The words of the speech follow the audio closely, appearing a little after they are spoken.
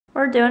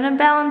We're doing a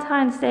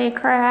Valentine's Day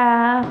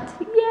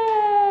craft.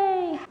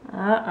 Yay!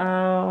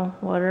 Uh-oh,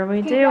 what are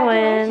we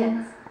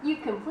doing?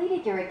 You've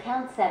completed your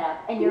account setup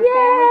and your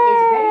family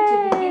is ready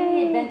to begin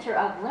the adventure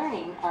of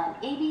learning on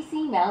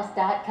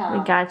abcmouse.com.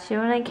 We got you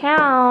an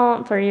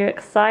account. Are you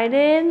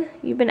excited?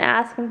 You've been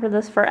asking for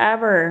this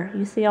forever.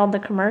 You see all the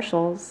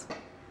commercials.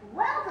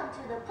 Welcome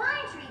to the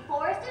Pine Tree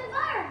Forest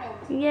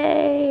environment.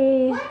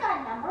 Yay! Click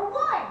on number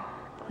 1.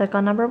 Click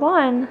on number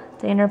 1.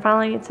 Tanner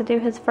finally gets to do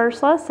his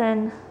first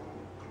lesson.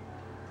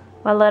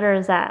 What letter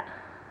is that?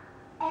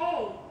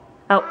 A.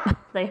 Oh,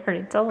 they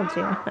already told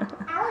you.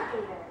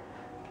 Alligator.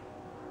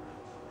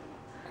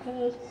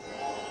 A.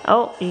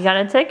 Oh, you got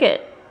a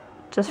ticket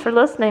just for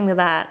listening to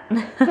that.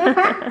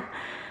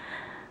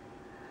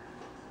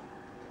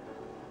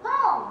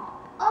 Home.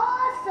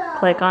 Awesome.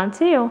 Click on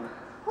 2.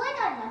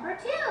 Click on number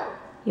 2.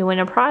 You win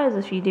a prize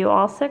if you do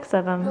all 6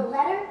 of The them.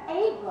 letter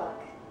A book.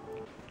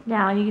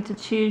 Now you get to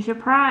choose your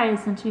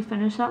prize since you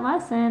finished that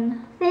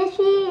lesson.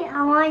 Fishy,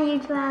 I want you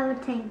to have a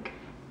tank.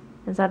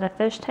 Is that a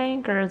fish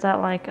tank or is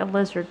that like a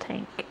lizard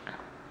tank?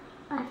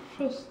 A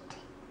fish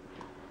tank.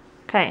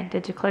 Okay,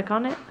 did you click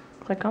on it?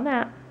 Click on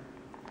that.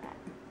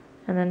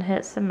 And then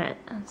hit submit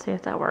and see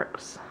if that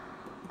works.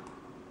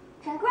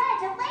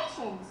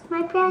 Congratulations.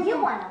 My present.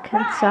 You won a Good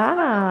prize job.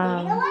 for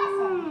completing a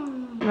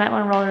lesson. You might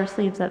want to roll your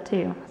sleeves up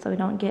too so we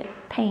don't get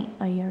paint.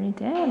 Oh, you already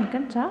did.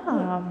 Good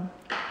job.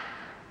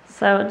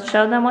 So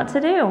show them what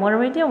to do. What are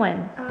we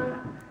doing?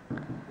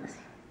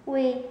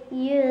 We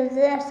use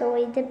this, so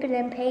we dip it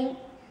in paint,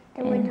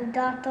 then we do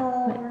dots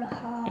all over the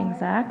heart.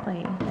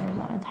 Exactly.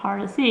 It's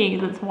hard to see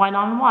because it's white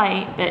on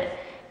white, but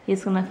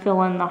he's going to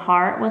fill in the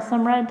heart with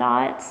some red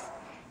dots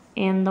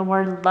and the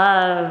word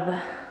love.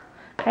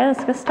 Okay,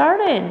 let's get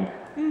started.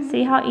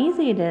 See how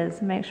easy it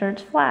is. Make sure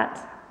it's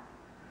flat.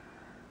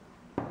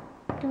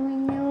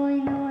 Doing.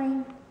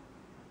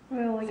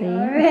 Really See?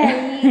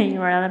 already.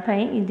 You run out of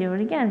paint, you do it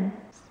again.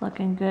 It's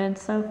looking good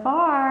so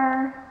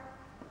far.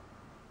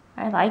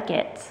 I like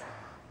it.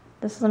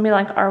 This is going to be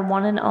like our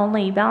one and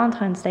only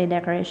Valentine's Day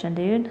decoration,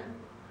 dude.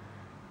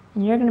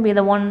 And you're going to be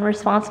the one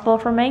responsible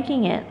for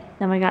making it.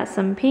 Then we got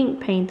some pink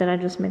paint that I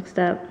just mixed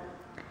up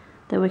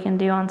that we can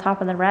do on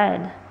top of the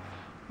red.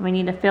 We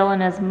need to fill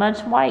in as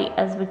much white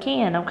as we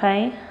can,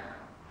 okay?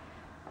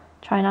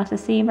 Try not to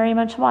see very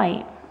much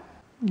white.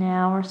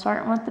 Now we're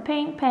starting with the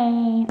pink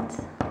paint.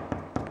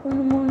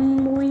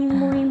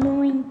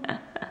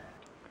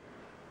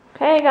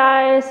 Okay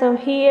guys, so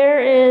here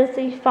is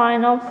the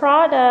final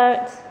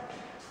product.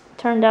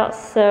 Turned out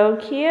so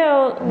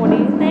cute. What do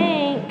you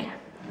think?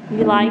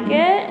 You like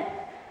it?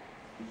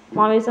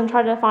 Mommy's gonna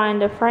try to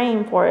find a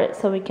frame for it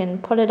so we can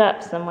put it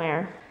up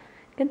somewhere.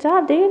 Good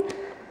job, dude.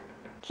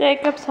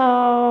 Jacob's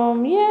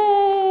home.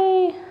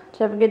 Yay! Did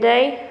you have a good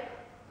day?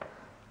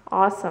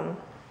 Awesome.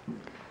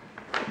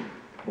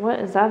 What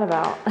is that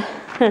about?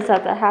 Is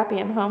that the Happy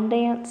I'm Home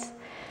dance?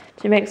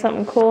 Did you make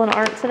something cool in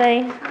art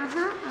today?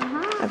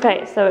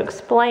 Okay, so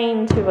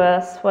explain to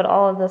us what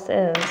all of this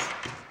is.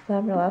 Does that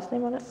have your last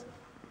name on it?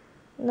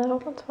 No,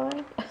 that's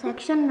fine.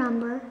 Section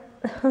number.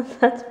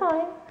 That's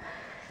fine.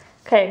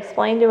 Okay,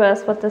 explain to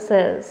us what this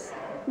is.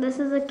 This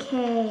is a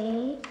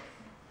K.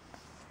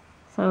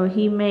 So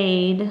he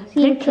made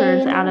See a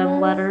pictures K out of in it?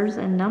 letters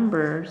and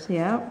numbers.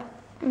 Yep.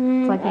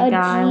 It's like a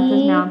guy with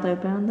his mouth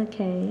open, the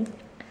K.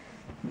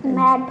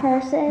 Mad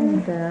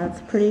person.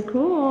 That's pretty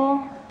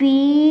cool.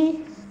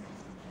 B.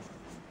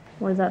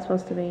 What is that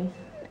supposed to be?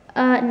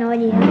 No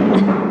idea.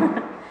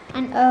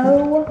 An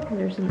O.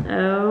 There's an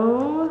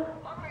O.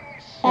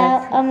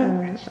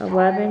 That's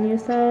 11, you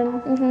said?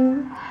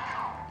 And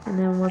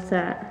then what's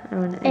that?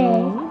 Oh, an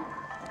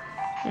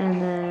A.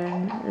 And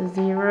then a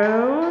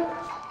 0.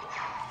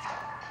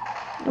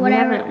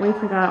 Whatever. We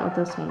forgot what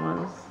this one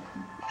was.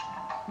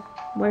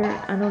 Where?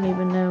 I don't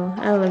even know.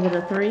 Oh, is it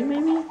a 3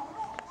 maybe?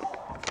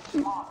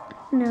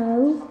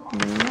 No.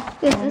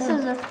 Yes, this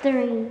is a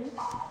 3. Did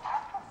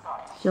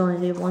you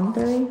only do 1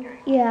 3?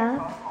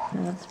 Yeah.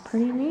 That's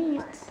pretty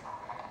neat.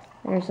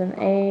 There's an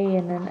A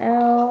and an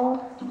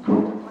L.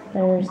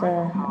 There's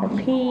a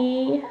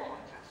P.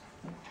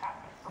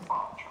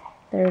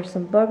 There's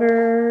some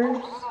boogers.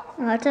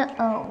 Oh, that's an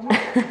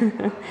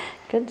O.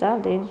 Good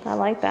job, dude. I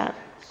like that.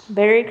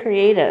 Very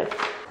creative.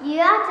 You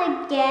have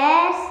to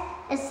guess.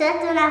 It's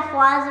something that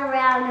flies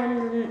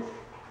around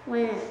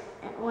when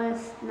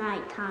it's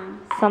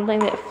nighttime. Something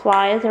that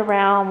flies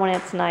around when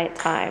it's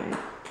nighttime.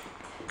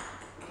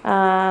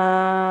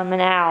 An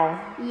owl.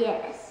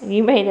 Yes.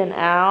 You made an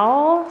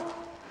owl?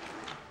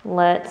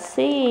 Let's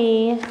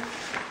see.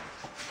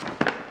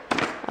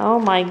 Oh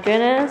my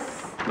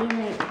goodness.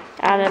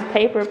 Out of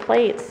paper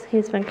plates.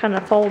 He's been kind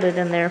of folded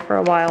in there for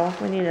a while.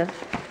 We need to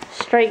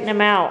straighten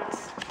him out.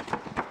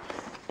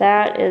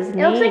 That is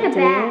neat, It looks like a dude.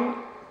 bat.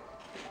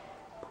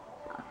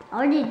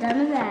 Already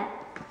done a bat.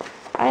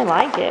 I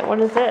like it. What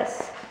is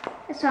this?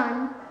 It's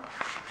on.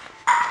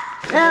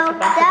 Is this a bunch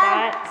of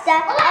bats? I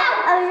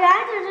was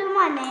trying to do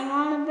my name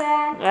on the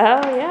bat.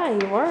 Oh yeah,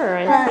 you were.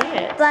 I see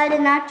it. But I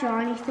did not draw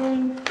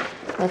anything.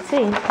 Let's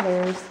see.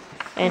 There's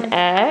an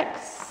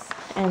X.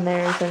 And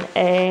there's an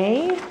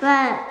A.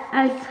 But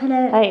I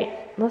couldn't.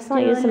 Hey, let's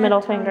not use the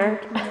middle finger.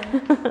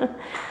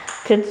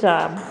 Good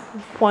job.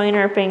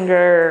 Pointer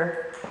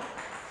finger,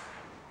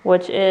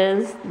 which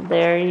is,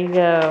 there you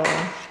go.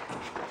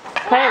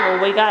 Okay,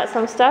 well, we got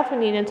some stuff we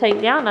need to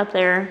take down up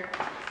there,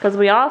 because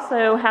we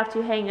also have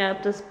to hang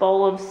up this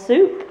bowl of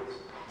soup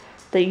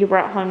that you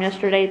brought home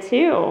yesterday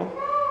too.